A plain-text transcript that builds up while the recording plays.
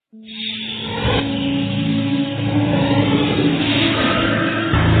When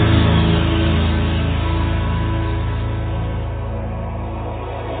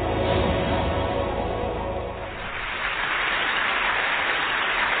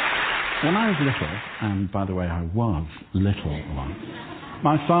I was little, and by the way, I was little once,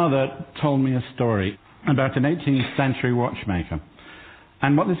 my father told me a story about an 18th century watchmaker.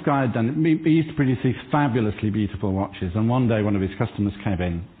 And what this guy had done, he used to produce these fabulously beautiful watches, and one day one of his customers came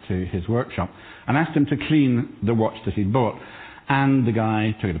in to his workshop and asked him to clean the watch that he'd bought. And the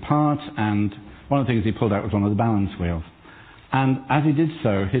guy took it apart, and one of the things he pulled out was one of the balance wheels. And as he did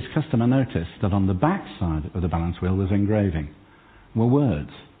so, his customer noticed that on the back side of the balance wheel was engraving, were words.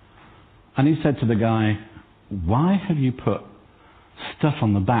 And he said to the guy, "Why have you put stuff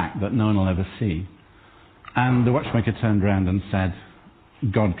on the back that no one will ever see?" And the watchmaker turned around and said,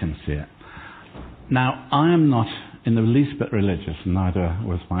 "God can see it." Now, I am not in the least bit religious, and neither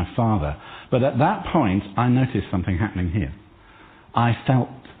was my father. But at that point, I noticed something happening here. I felt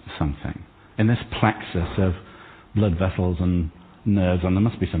something in this plexus of blood vessels and nerves, and there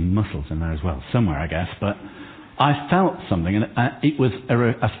must be some muscles in there as well, somewhere, I guess. But I felt something, and it was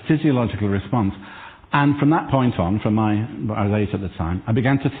a physiological response. And from that point on, I was 8 at the time, I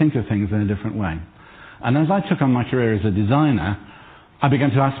began to think of things in a different way. And as I took on my career as a designer, I began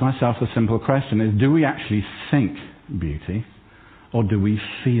to ask myself the simple question is, do we actually think beauty, or do we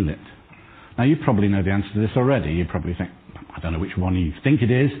feel it? Now, you probably know the answer to this already. You probably think, I don't know which one you think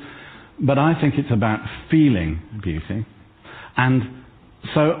it is, but I think it's about feeling beauty. And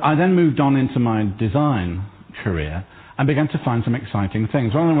so I then moved on into my design career and began to find some exciting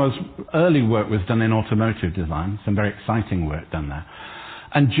things. One of the most early work was done in automotive design, some very exciting work done there.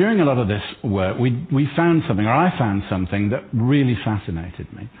 And during a lot of this work, we found something, or I found something that really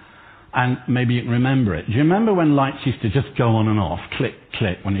fascinated me. And maybe you can remember it. Do you remember when lights used to just go on and off, click,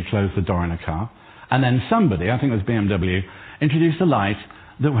 click, when you closed the door in a car? And then somebody, I think it was BMW, introduced a light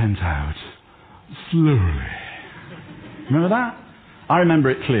that went out slowly. Remember that? I remember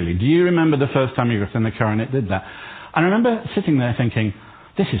it clearly. Do you remember the first time you got in the car and it did that? I remember sitting there thinking,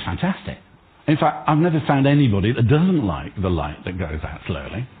 this is fantastic. In fact, I've never found anybody that doesn't like the light that goes out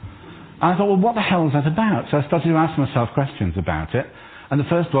slowly. And I thought, well, what the hell is that about? So I started to ask myself questions about it. And the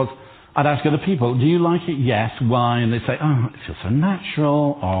first was, I'd ask other people, do you like it? Yes. Why? And they'd say, oh, it feels so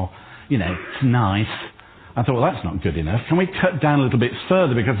natural, or, it's nice. I thought, well, that's not good enough. Can we cut down a little bit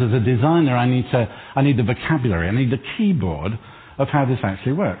further? Because as a designer, I need the vocabulary, I need the keyboard of how this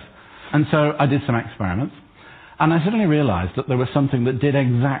actually works. And so I did some experiments, and I suddenly realized that there was something that did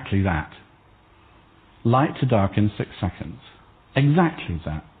exactly that. Light to dark in 6 seconds. Exactly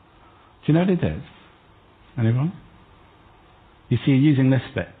that. Do you know what it is? Anyone? You see, using this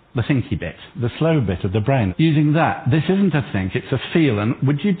bit, the thinky bit, the slow bit of the brain. Using that, this isn't a think, it's a feel. And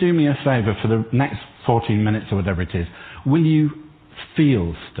would you do me a favour for the next 14 minutes or whatever it is? Will you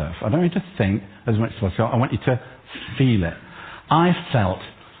feel stuff? I don't want you to think as much as I want you to feel it. I felt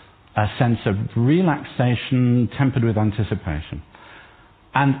a sense of relaxation tempered with anticipation.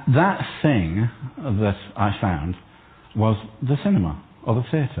 And that thing that I found was the cinema, or the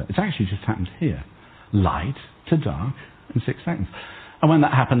theatre. It's actually just happened here. Light to dark in 6 seconds. And when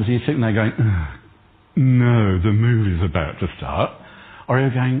that happens, you're sitting there going, no, the movie's about to start. Or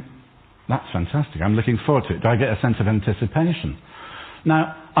you're going, that's fantastic, I'm looking forward to it. Do I get a sense of anticipation?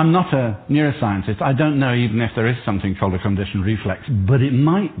 Now, I'm not a neuroscientist. I don't know even if there is something called a conditioned reflex, but it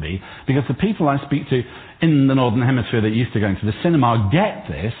might be, because the people I speak to in the Northern Hemisphere that used to going to the cinema get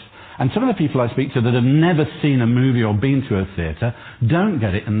this, and some of the people I speak to that have never seen a movie or been to a theatre don't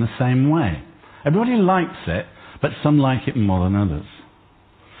get it in the same way. Everybody likes it, but some like it more than others.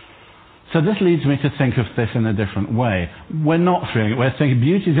 So this leads me to think of this in a different way. We're not feeling it. We're thinking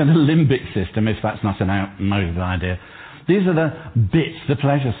beauty is in the limbic system, if that's not an outmoded idea. These are the bits, the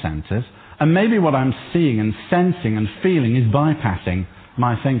pleasure centres, and maybe what I'm seeing and sensing and feeling is bypassing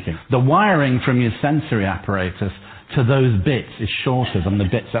my thinking. The wiring from your sensory apparatus to those bits is shorter than the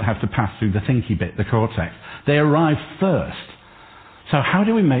bits that have to pass through the thinky bit, the cortex. They arrive first. So how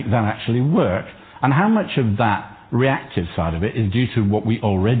do we make that actually work? And how much of that reactive side of it is due to what we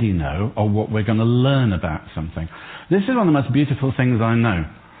already know or what we're going to learn about something? This is one of the most beautiful things I know.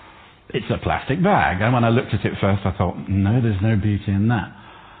 It's a plastic bag, and when I looked at it first I thought, no, there's no beauty in that.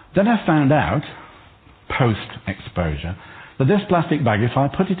 Then I found out, post-exposure, that this plastic bag, if I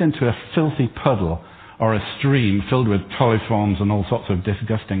put it into a filthy puddle or a stream filled with coliforms and all sorts of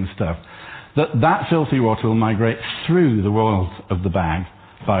disgusting stuff, that filthy water will migrate through the walls of the bag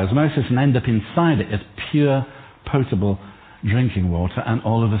by osmosis and end up inside it as pure, potable drinking water, and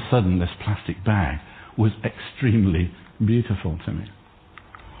all of a sudden this plastic bag was extremely beautiful to me.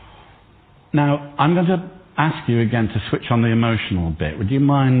 Now, I'm going to ask you again to switch on the emotional bit. Would you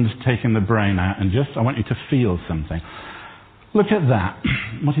mind taking the brain out and I want you to feel something. Look at that.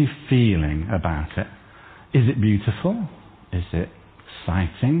 What are you feeling about it? Is it beautiful? Is it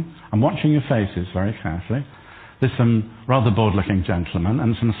exciting? I'm watching your faces very carefully. There's some rather bored-looking gentlemen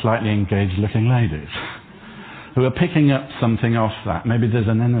and some slightly engaged-looking ladies who are picking up something off that. Maybe there's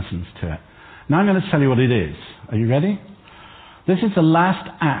an innocence to it. Now I'm going to tell you what it is. Are you ready? This is the last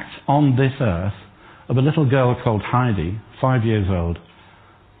act on this earth of a little girl called Heidi, 5 years old,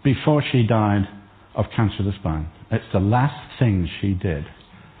 before she died of cancer of the spine. It's the last thing she did.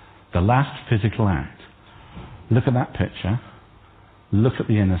 The last physical act. Look at that picture. Look at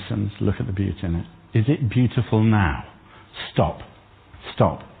the innocence. Look at the beauty in it. Is it beautiful now? Stop.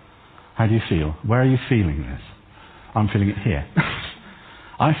 Stop. How do you feel? Where are you feeling this? I'm feeling it here.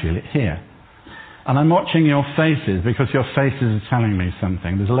 I feel it here. And I'm watching your faces because your faces are telling me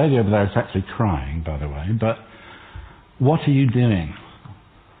something. There's a lady over there who's actually crying, by the way. But what are you doing?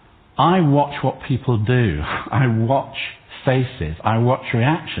 I watch what people do. I watch faces. I watch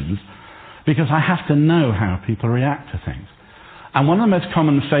reactions because I have to know how people react to things. And one of the most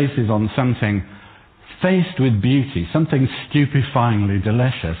common faces on something faced with beauty, something stupefyingly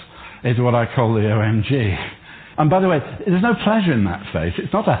delicious, is what I call the OMG. And by the way, there's no pleasure in that face.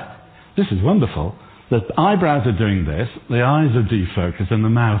 It's not this is wonderful. The eyebrows are doing this, the eyes are defocused, and the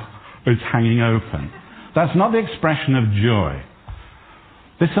mouth is hanging open. That's not the expression of joy.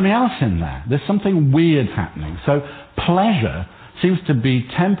 There's something else in there. There's something weird happening. So pleasure seems to be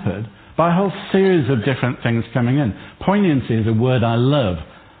tempered by a whole series of different things coming in. Poignancy is a word I love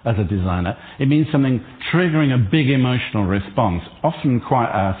as a designer. It means something triggering a big emotional response, often quite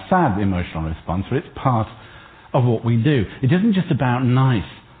a sad emotional response, but it's part of what we do. It isn't just about nice.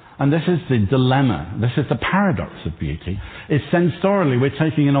 And this is the dilemma, this is the paradox of beauty. It's sensorially, we're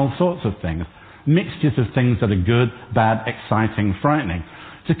taking in all sorts of things, mixtures of things that are good, bad, exciting, frightening,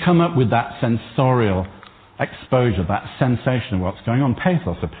 to come up with that sensorial exposure, that sensation of what's going on.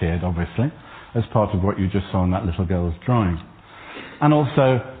 Pathos appeared, obviously, as part of what you just saw in that little girl's drawing. And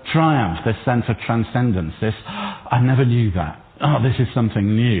also triumph, this sense of transcendence, this, I never knew that. Oh, this is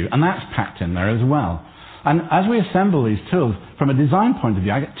something new. And that's packed in there as well. And as we assemble these tools, from a design point of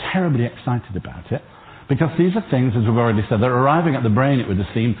view, I get terribly excited about it, because these are things, as we've already said, they're arriving at the brain, it would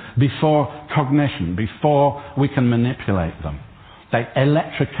seem, before cognition, before we can manipulate them. They're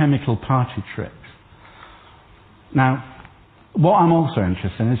electrochemical party tricks. Now, what I'm also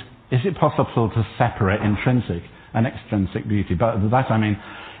interested in is it possible to separate intrinsic and extrinsic beauty? By that I mean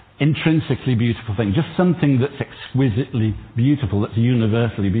intrinsically beautiful thing, just something that's exquisitely beautiful, that's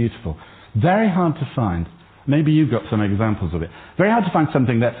universally beautiful. Very hard to find. Maybe you've got some examples of it. Very hard to find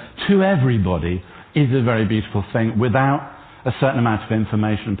something that, to everybody, is a very beautiful thing without a certain amount of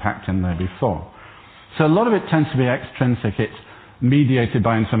information packed in there before. So a lot of it tends to be extrinsic. It's mediated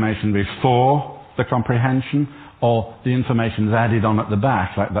by information before the comprehension, or the information's added on at the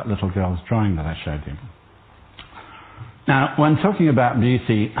back, like that little girl's drawing that I showed you. Now, when talking about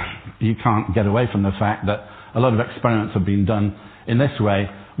beauty, you can't get away from the fact that a lot of experiments have been done in this way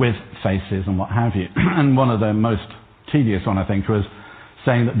with faces and what have you. And one of the most tedious one, I think, was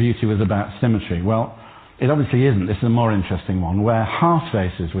saying that beauty was about symmetry. Well, it obviously isn't. This is a more interesting one, where half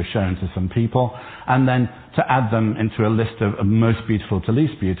faces were shown to some people, and then to add them into a list of most beautiful to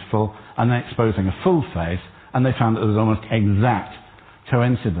least beautiful, and then exposing a full face, and they found that there was almost exact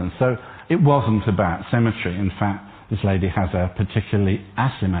coincidence. So it wasn't about symmetry. In fact, this lady has a particularly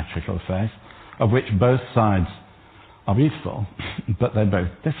asymmetrical face, of which both sides are beautiful, but they're both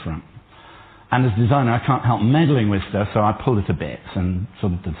different. And as a designer, I can't help meddling with stuff, so I pulled it to bits and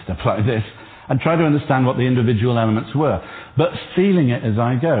sort of did stuff like this, and try to understand what the individual elements were, but feeling it as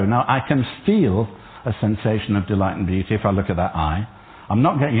I go. Now, I can feel a sensation of delight and beauty if I look at that eye. I'm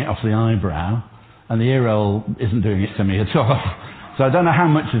not getting it off the eyebrow, and the ear roll isn't doing it to me at all. So I don't know how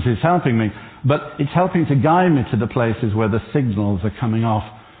much this is helping me, but it's helping to guide me to the places where the signals are coming off.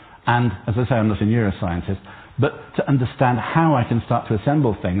 And, as I say, I'm not a neuroscientist, but to understand how I can start to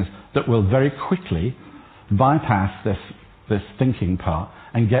assemble things that will very quickly bypass this thinking part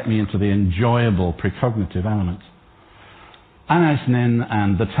and get me into the enjoyable precognitive elements. Anais Nin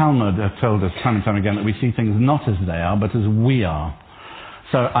and the Talmud have told us time and time again that we see things not as they are, but as we are.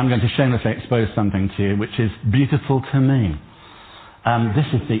 So I'm going to shamelessly expose something to you which is beautiful to me. This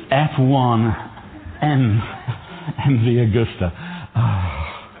is the F1 MV Augusta. Oh.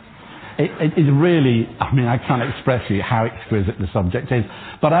 It is really, I mean, I can't express to you how exquisite the subject is,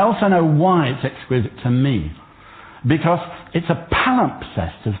 but I also know why it's exquisite to me. Because it's a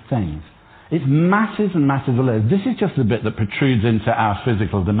palimpsest of things. It's masses and masses of layers. This is just the bit that protrudes into our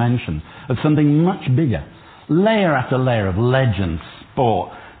physical dimension of something much bigger. Layer after layer of legend,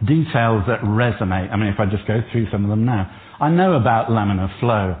 sport, details that resonate. I mean, if I just go through some of them now. I know about laminar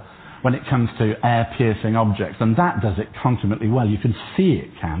flow when it comes to air-piercing objects, and that does it consummately well. You can see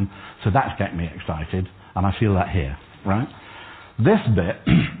it can, so that's getting me excited, and I feel that here, right? This bit,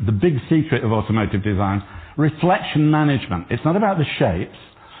 the big secret of automotive design, reflection management. It's not about the shapes,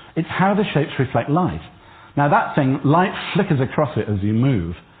 it's how the shapes reflect light. Now that thing, light flickers across it as you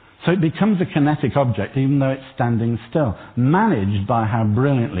move, so it becomes a kinetic object even though it's standing still, managed by how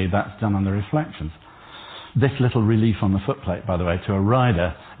brilliantly that's done on the reflections. This little relief on the footplate, by the way, to a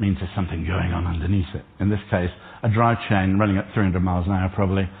rider means there's something going on underneath it. In this case, a drive chain running at 300 miles an hour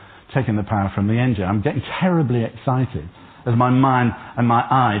probably, taking the power from the engine. I'm getting terribly excited as my mind and my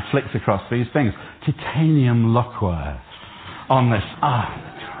eye flicks across these things. Titanium lockwire on this.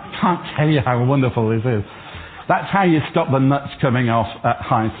 I can't tell you how wonderful this is. That's how you stop the nuts coming off at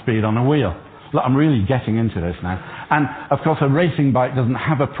high speed on a wheel. Look, I'm really getting into this now. And, of course, a racing bike doesn't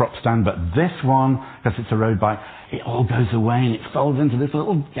have a prop stand, but this one, because it's a road bike, it all goes away and it folds into this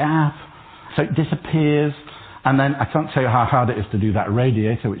little gap. So it disappears. And then I can't tell you how hard it is to do that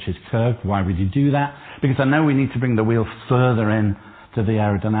radiator, which is curved. Why would you do that? Because I know we need to bring the wheel further in to the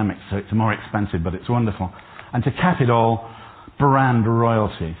aerodynamics, so it's more expensive, but it's wonderful. And to cap it all, brand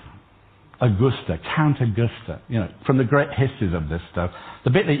royalty. Augusta, Count Augusta, you know, from the great histories of this stuff.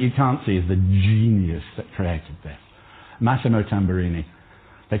 The bit that you can't see is the genius that created this. Massimo Tamburini.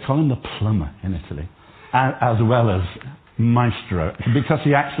 They call him the plumber in Italy, as well as maestro, because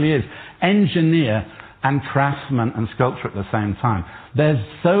he actually is engineer and craftsman and sculptor at the same time. There's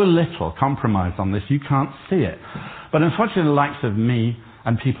so little compromise on this, you can't see it. But unfortunately, the likes of me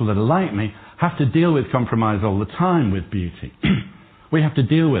and people that are like me have to deal with compromise all the time with beauty. We have to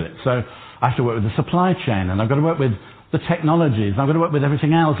deal with it. So I have to work with the supply chain, and I've got to work with the technologies, and I've got to work with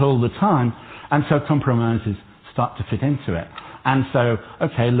everything else all the time, and so compromises start to fit into it. And so,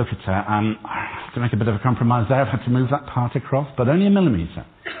 okay, look at that. I have to make a bit of a compromise there. I've had to move that part across, but only 1 millimetre.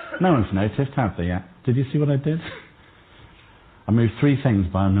 No one's noticed, have they yet? Did you see what I did? I moved 3 things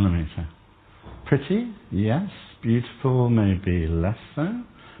by 1 millimetre. Pretty? Yes. Beautiful? Maybe less so.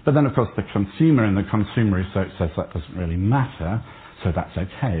 But then, of course, the consumer in the consumer research says that doesn't really matter, so that's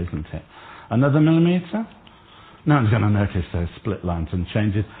okay, isn't it? Another millimetre? No one's going to notice those split lines and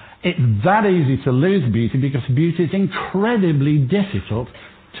changes. It's that easy to lose beauty because beauty is incredibly difficult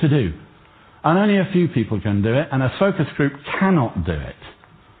to do. And only a few people can do it, and a focus group cannot do it.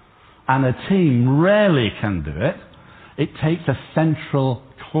 And a team rarely can do it. It takes a central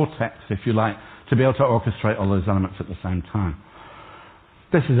cortex, if you like, to be able to orchestrate all those elements at the same time.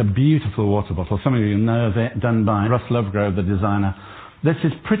 This is a beautiful water bottle. Some of you know of it, done by Russ Lovegrove, the designer. This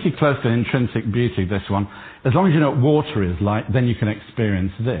is pretty close to intrinsic beauty, this one. As long as you know what water is like, then you can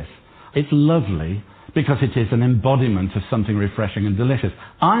experience this. It's lovely because it is an embodiment of something refreshing and delicious.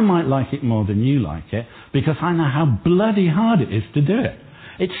 I might like it more than you like it because I know how bloody hard it is to do it.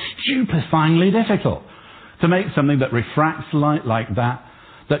 It's stupefyingly difficult to make something that refracts light like that,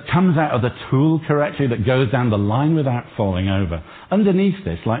 that comes out of the tool correctly, that goes down the line without falling over. Underneath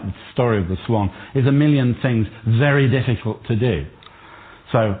this, like the story of the swan, is a million things very difficult to do.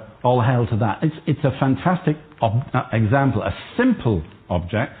 So, all hail to that. It's a fantastic example, a simple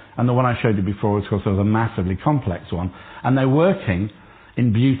object, and the one I showed you before was, of course, a massively complex one, and they're working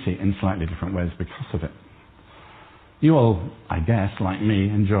in beauty in slightly different ways because of it. You all, I guess, like me,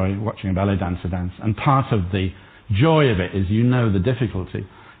 enjoy watching a ballet dancer dance, and part of the joy of it is you know the difficulty.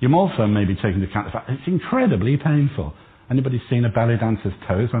 You're also maybe taking into account the fact that it's incredibly painful. Anybody seen a ballet dancer's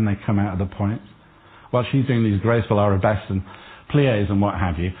toes when they come out of the points? While she's doing these graceful arabesques and pliés and what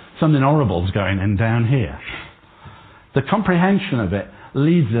have you, something horrible's going in down here. The comprehension of it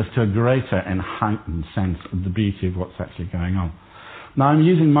leads us to a greater and heightened sense of the beauty of what's actually going on. Now, I'm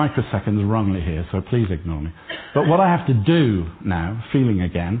using microseconds wrongly here, so please ignore me. But what I have to do now, feeling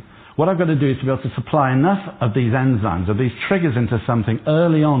again, what I've got to do is to be able to supply enough of these enzymes, of these triggers into something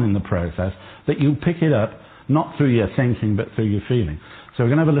early on in the process that you pick it up, not through your thinking, but through your feeling. So we're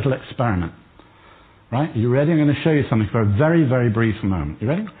going to have a little experiment. Right? Are you ready? I'm going to show you something for a very, very brief moment. You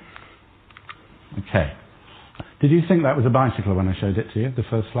ready? Okay. Did you think that was a bicycle when I showed it to you, the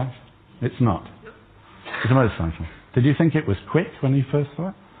first flash? It's not. It's a motorcycle. Did you think it was quick when you first saw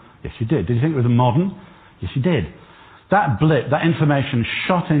it? Yes, you did. Did you think it was modern? Yes, you did. That blip, that information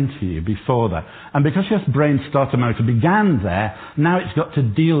shot into you before that. And because your brain starter motor began there, now it's got to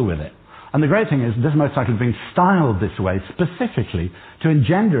deal with it. And the great thing is this motorcycle has been styled this way specifically to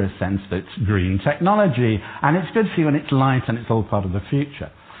engender a sense that it's green technology and it's good for you and it's light and it's all part of the future.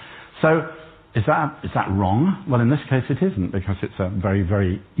 So is that wrong? Well, in this case it isn't, because it's a very,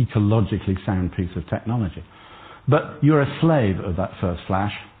 very ecologically sound piece of technology. But you're a slave of that first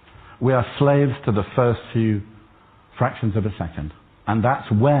flash. We are slaves to the first few fractions of a second. And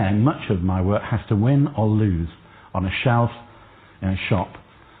that's where much of my work has to win or lose on a shelf in a shop.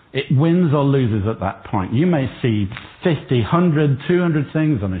 It wins or loses at that point. You may see 50, 100, 200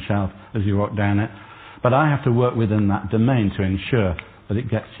 things on a shelf as you walk down it, but I have to work within that domain to ensure that it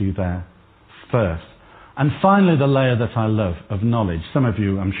gets you there first. And finally, the layer that I love of knowledge. Some of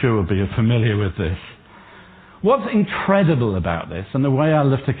you, I'm sure, will be familiar with this. What's incredible about this, and the way I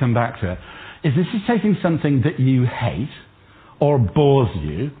love to come back to it, is this is taking something that you hate or bores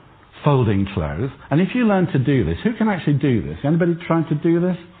you, folding clothes, and if you learn to do this, who can actually do this? Anybody trying to do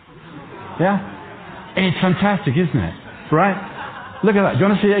this? Yeah? It's fantastic, isn't it? Right? Look at that. Do you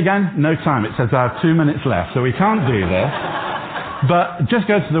want to see it again? No time. It says I have 2 minutes left, so we can't do this. But just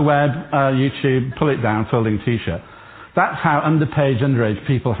go to the web, YouTube, pull it down, folding T-shirt. That's how underage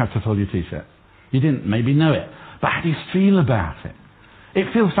people have to fold your T-shirt. You didn't maybe know it, but how do you feel about it?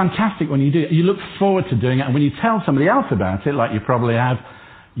 It feels fantastic when you do it. You look forward to doing it, and when you tell somebody else about it, like you probably have,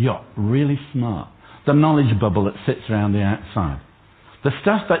 you're really smart. The knowledge bubble that sits around the outside. The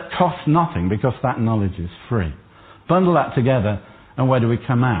stuff that costs nothing because that knowledge is free. Bundle that together, and where do we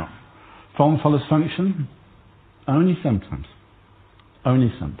come out? Form follows function? Only sometimes.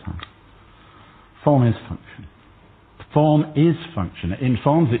 Only sometimes. Form is function. Form is function. It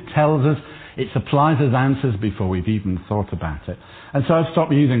informs, it tells us, it supplies us answers before we've even thought about it. And so I've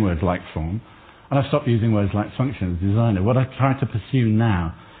stopped using words like form, and I've stopped using words like function as a designer. What I try to pursue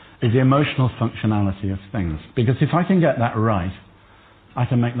now is the emotional functionality of things. Because if I can get that right, I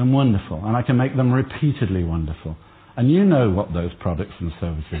can make them wonderful, and I can make them repeatedly wonderful. And you know what those products and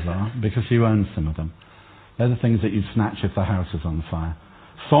services are, because you own some of them. They're the things that you'd snatch if the house was on fire.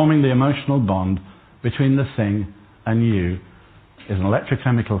 Forming the emotional bond between the thing and you is an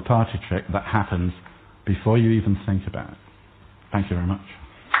electrochemical party trick that happens before you even think about it. Thank you very much.